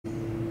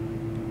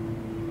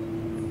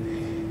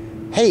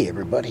Hey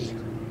everybody,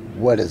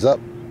 what is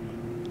up?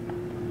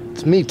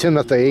 It's me,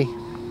 Timothy.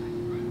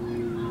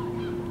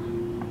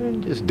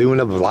 I'm just doing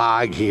a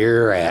vlog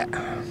here at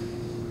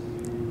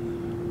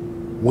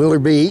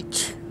Willard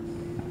Beach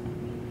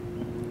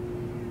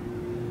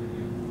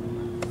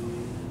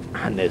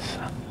on this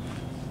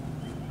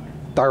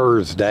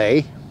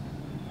Thursday.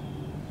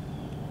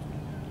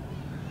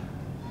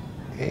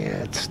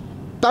 Yeah, it's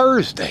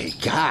Thursday,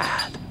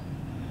 God.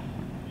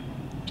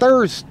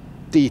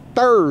 Thursday.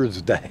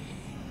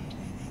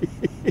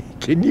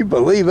 Can you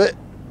believe it?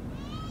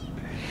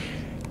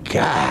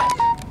 God.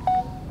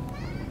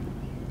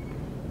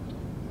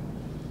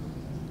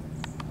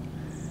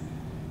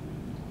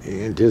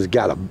 And just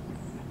got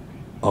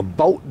a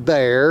boat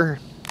there.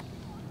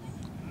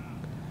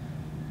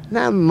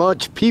 Not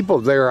much people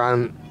there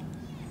on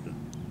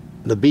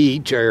the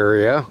beach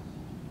area.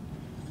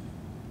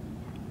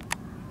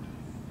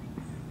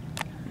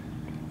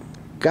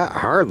 Got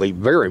hardly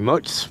very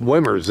much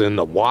swimmers in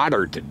the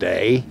water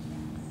today.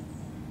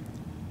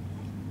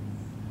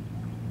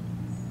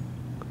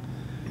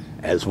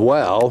 As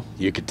well,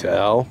 you could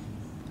tell.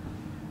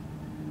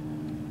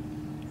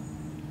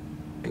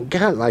 And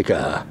got like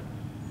a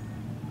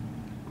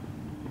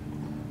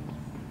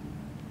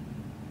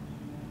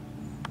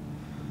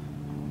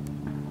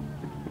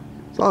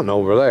something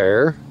over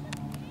there.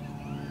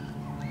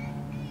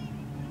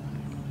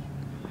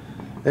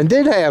 And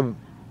did have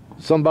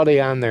somebody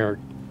on their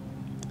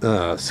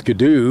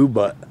skidoo,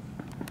 but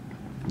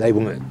they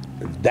went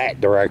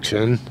that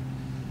direction.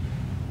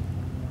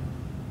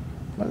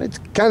 But it's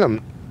kind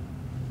of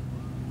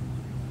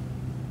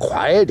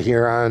quiet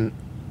here on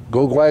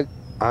Goguac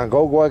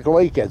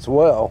Lake as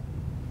well.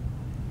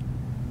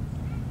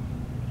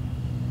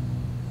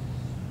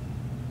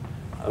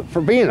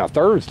 For being a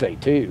Thursday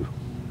too.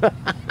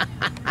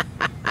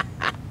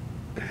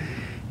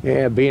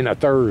 Yeah, being a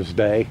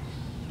Thursday.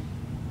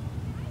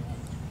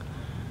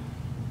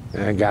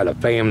 I got a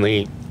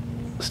family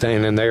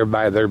standing there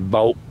by their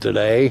boat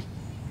today.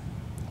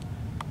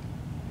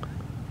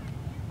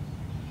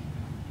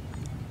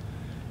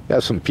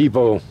 Got some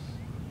people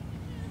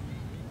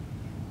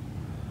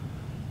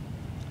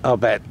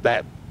up at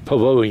that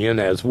pavilion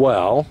as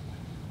well.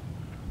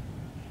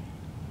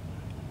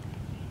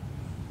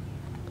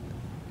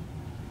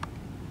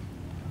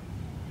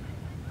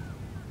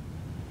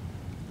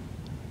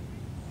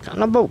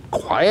 Kind of a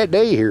quiet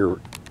day here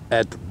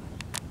at the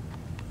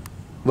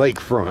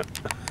lakefront.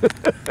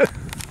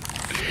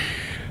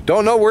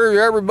 Don't know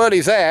where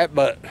everybody's at,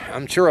 but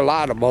I'm sure a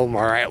lot of them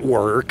are at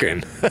work,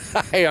 and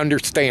I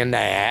understand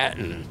that,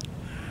 and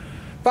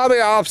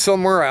probably off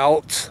somewhere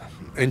else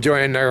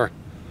enjoying their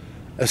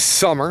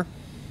summer.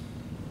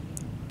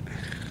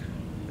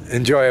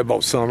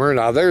 Enjoyable summer.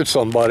 Now there's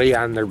somebody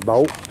on their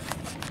boat.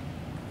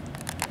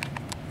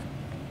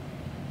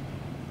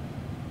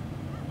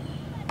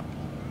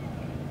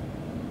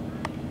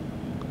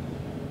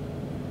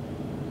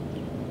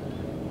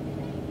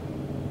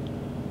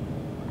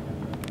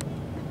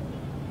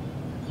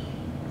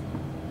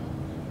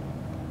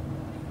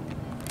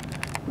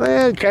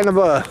 Man, kind of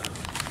a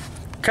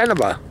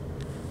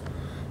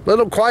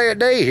little quiet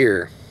day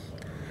here.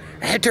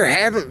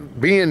 After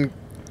being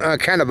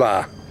kind of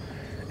a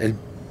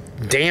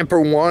damper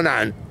one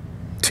on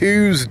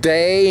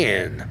Tuesday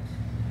and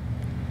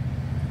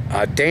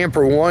a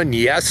damper one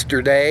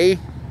yesterday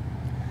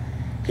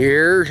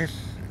here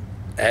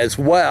as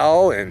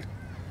well, and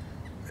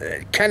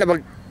kind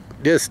of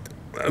just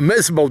a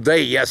miserable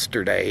day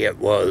yesterday it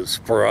was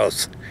for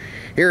us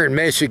here in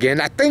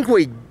Michigan. I think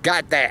we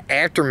got that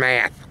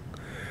aftermath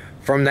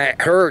from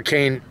that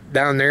hurricane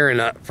down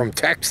there from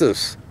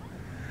Texas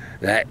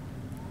that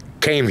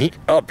came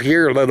up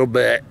here a little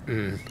bit.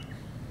 And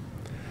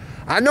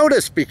I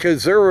noticed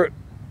because there were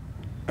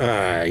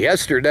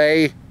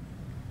yesterday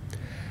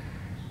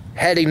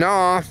heading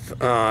off,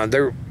 part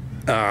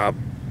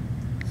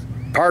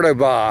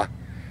of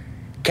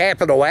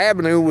Capitol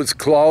Avenue was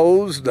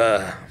closed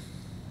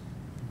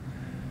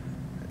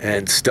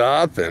and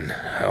stuff, and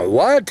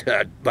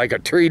like a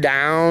tree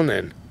down,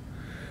 and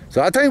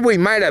so I think we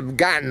might have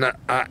gotten the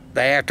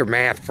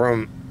aftermath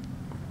from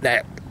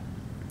that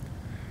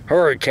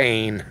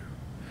hurricane,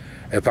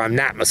 if I'm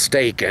not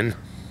mistaken.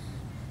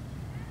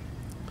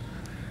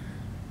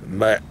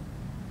 But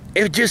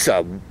it was just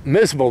a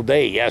miserable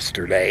day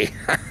yesterday.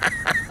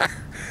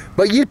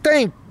 But you'd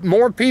think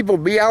more people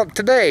be out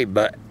today,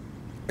 but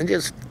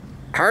just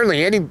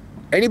hardly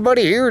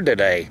anybody here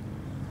today.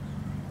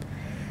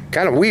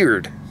 Kind of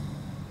weird.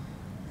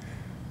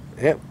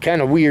 Yeah,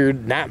 kind of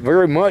weird. Not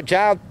very much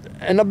out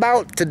and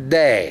about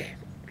today.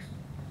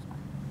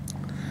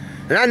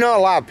 And I know a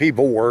lot of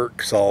people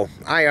work, so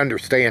I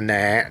understand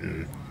that.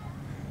 And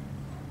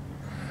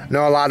I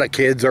know a lot of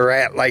kids are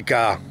at like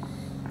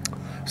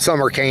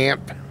summer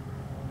camp.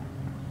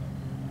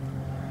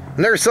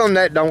 And there's some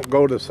that don't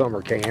go to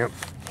summer camp.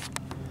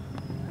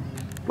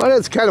 But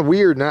it's kind of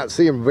weird not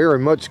seeing very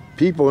much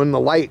people in the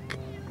lake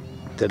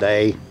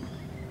today.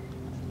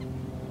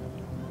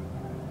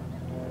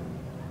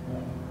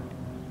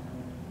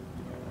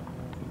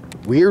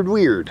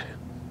 Weird.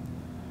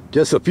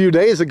 Just a few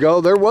days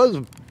ago, there was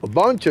a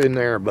bunch in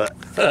there, but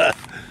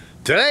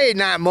today,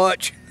 not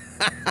much.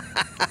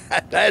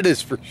 That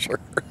is for sure.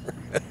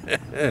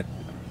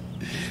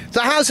 So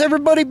how's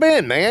everybody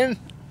been, man?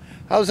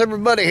 How's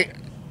everybody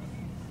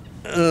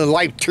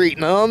life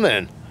treating them,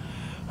 and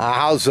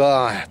how's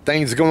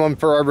things going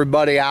for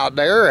everybody out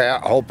there? I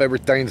hope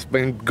everything's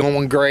been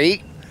going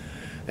great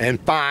and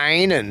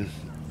fine, and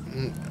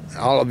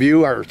all of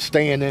you are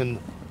staying in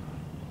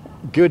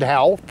good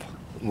health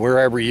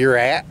wherever you're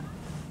at.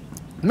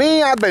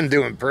 Me, I've been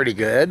doing pretty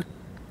good.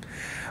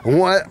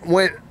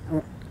 Went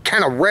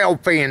kind of rail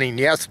fanning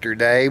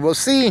yesterday. Well,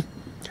 see,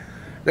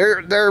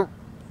 there's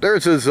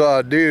this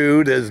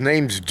dude. His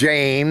name's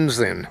James,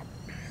 and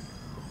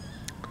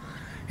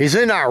he's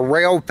in our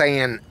rail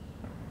fan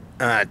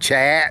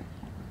chat.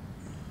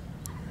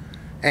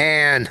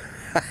 And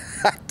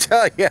I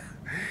tell you,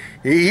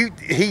 he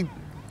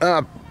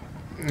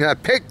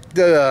picked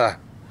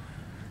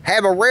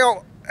have a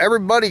rail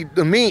everybody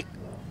to meet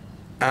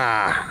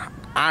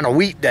on a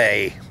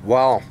weekday.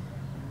 Well,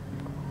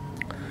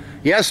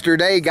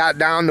 yesterday got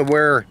down to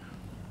where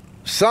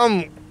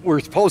some were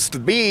supposed to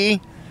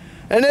be,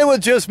 and it was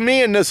just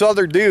me and this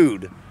other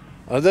dude.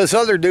 This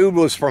other dude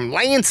was from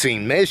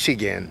Lansing,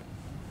 Michigan,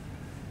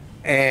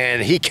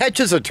 and he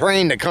catches a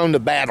train to come to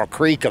Battle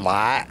Creek a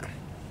lot.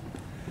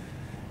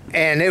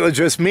 And it was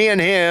just me and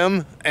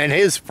him and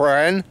his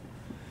friend,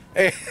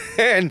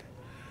 and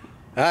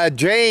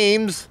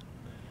James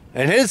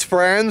and his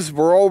friends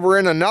were over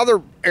in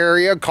another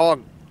area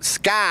called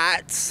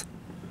Scott's.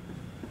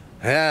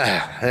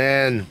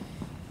 And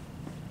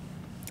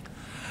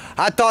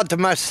I thought to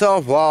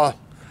myself, well,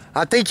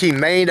 I think he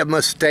made a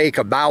mistake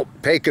about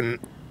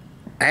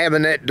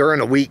having it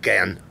during a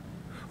weekend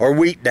or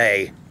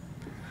weekday.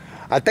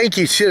 I think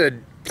he should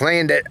have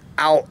planned it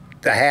out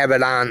to have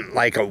it on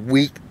like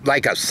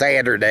a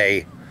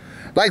Saturday,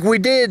 like we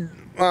did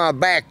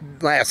back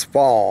last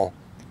fall.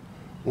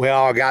 We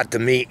all got to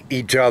meet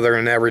each other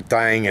and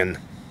everything, and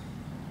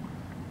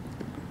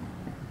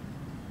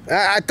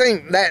I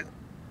think that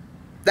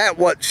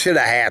what should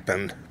have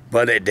happened,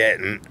 but it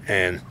didn't.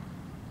 And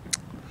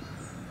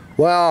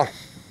well,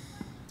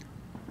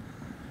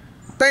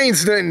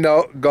 things didn't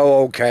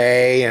go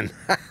okay, and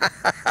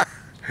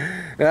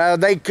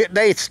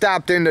they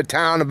stopped into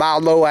town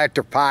about a little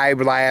after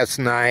 5 last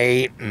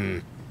night,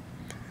 and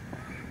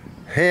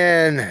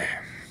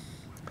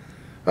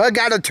I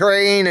got a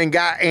train and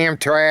got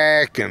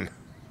Amtrak,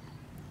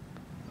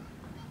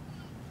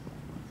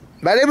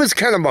 but it was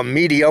kind of a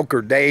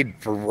mediocre day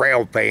for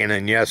rail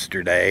fanning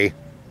yesterday.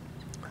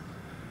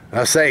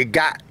 I say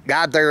got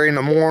there in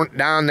the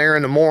down there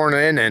in the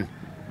morning, and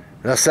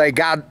I say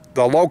got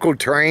the local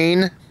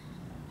train,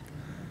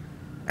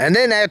 and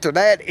then after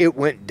that it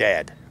went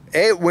dead.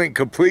 It went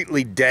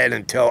completely dead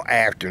until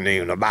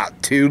afternoon,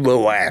 about 2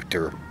 little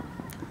after.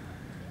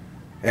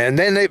 And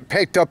then it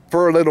picked up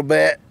for a little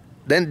bit,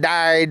 then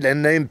died,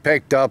 and then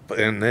picked up,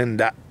 and then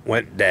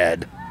went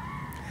dead.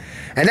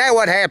 And that's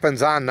what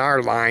happens on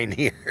our line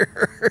here.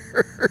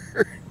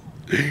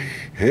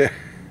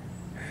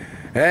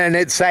 And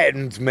it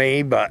saddens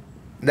me, but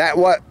that's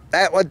what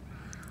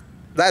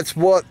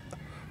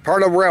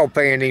part of rail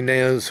fanning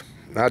is,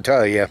 I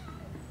tell you.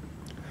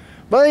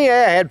 But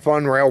yeah, I had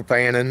fun rail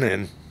fanning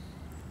and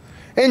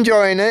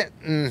enjoying it,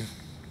 and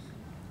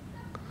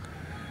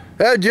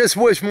I just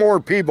wish more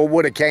people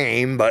would have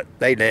came, but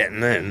they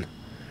didn't. And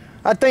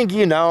I think,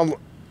 you know,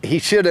 he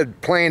should have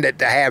planned it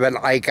to have it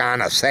like on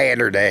a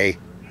Saturday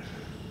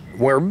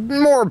where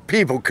more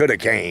people could have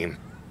came.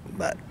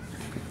 But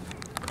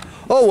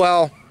oh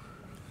well,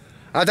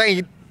 I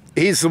think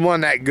he's the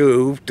one that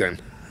goofed,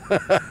 and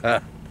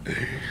well,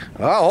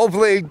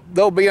 hopefully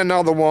there'll be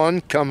another one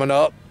coming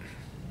up.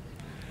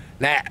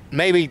 That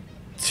maybe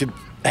should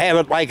have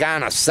it like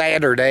on a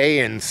Saturday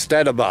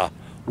instead of a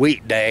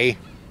weekday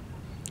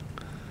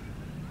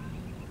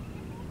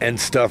and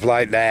stuff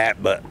like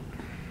that. But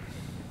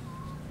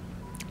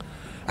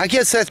I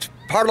guess that's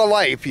part of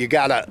life. You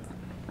gotta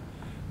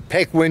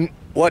pick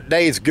what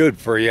day is good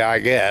for you, I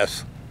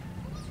guess.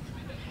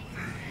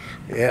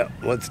 Yeah,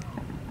 what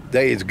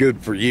day is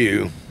good for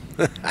you?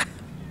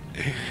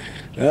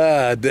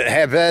 Has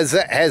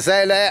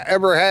that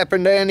ever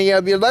happened to any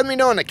of you? Let me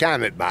know in the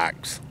comment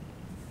box.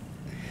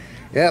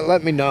 Yeah,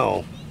 let me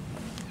know.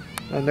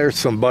 And there's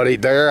somebody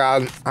there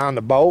on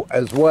the boat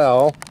as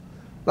well.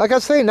 Like I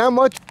say, not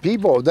much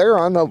people there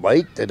on the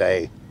lake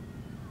today.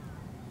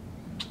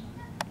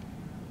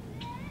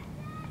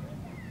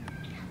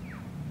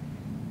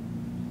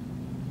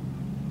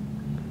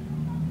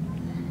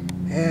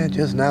 Yeah,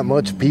 just not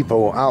much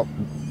people out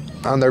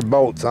on their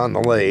boats on the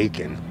lake.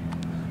 And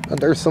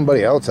there's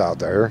somebody else out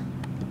there.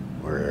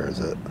 Where is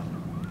it?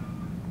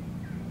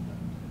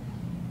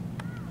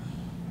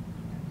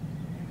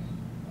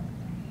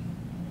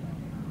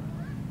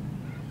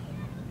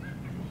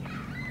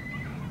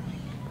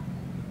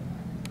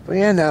 But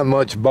yeah, not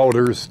much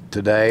boaters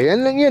today.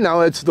 And then, you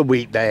know, it's the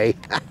weekday.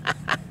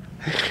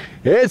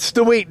 It's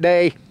the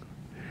weekday.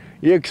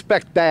 You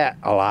expect that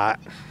a lot.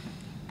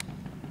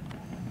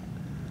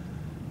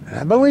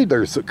 I believe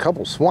there's a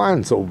couple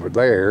swines over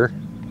there.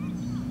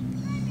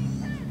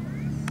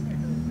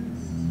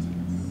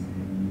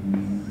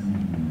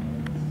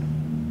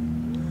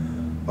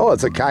 Oh,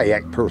 it's a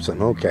kayak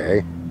person,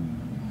 okay.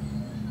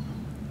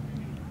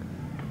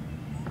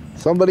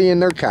 Somebody in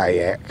their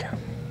kayak.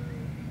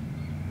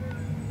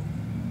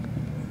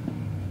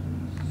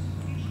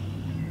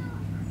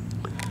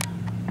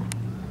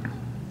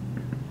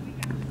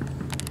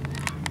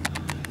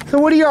 So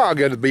what are y'all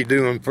going to be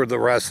doing for the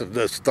rest of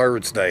this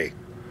Thursday?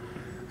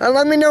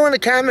 Let me know in the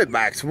comment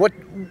box.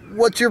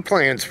 What's your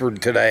plans for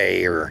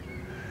today? Or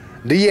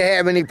do you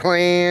have any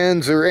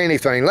plans or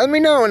anything? Let me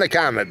know in the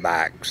comment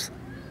box.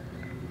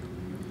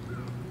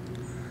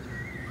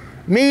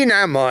 Me,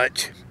 not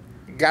much.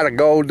 Gotta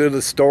go to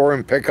the store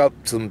and pick up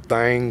some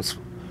things.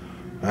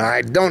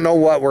 I don't know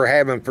what we're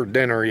having for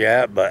dinner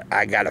yet, but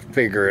I gotta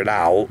figure it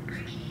out.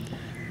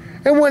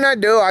 And when I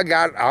do,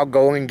 I'll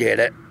go and get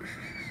it.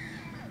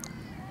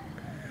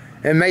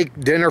 And make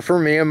dinner for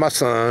me and my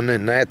son,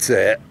 and that's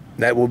it.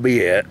 That will be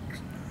it.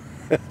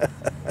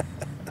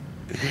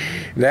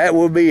 That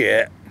will be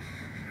it.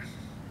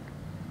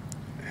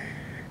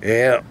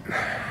 Yeah.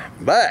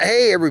 But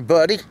hey,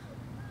 everybody.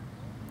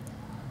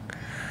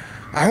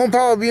 I hope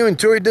all of you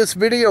enjoyed this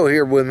video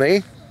here with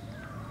me.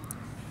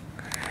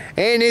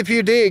 And if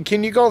you did,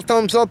 can you go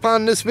thumbs up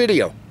on this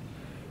video?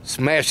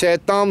 Smash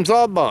that thumbs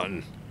up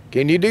button.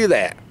 Can you do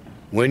that?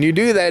 When you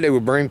do that, it will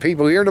bring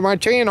people here to my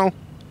channel.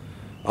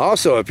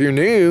 Also, if you're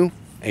new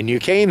and you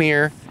came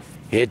here,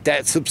 hit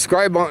that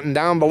subscribe button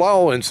down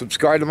below and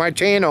subscribe to my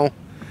channel.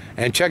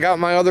 And check out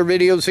my other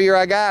videos here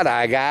I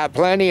got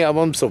plenty of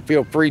them, so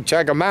feel free to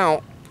check them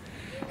out.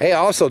 Hey,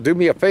 also do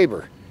me a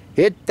favor.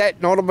 Hit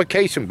that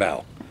notification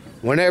bell.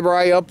 Whenever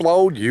I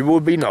upload, you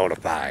will be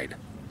notified.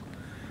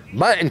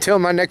 But until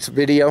my next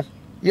video,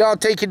 y'all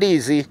take it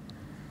easy.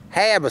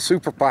 Have a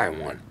super fine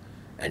one.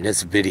 And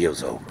this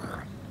video's over.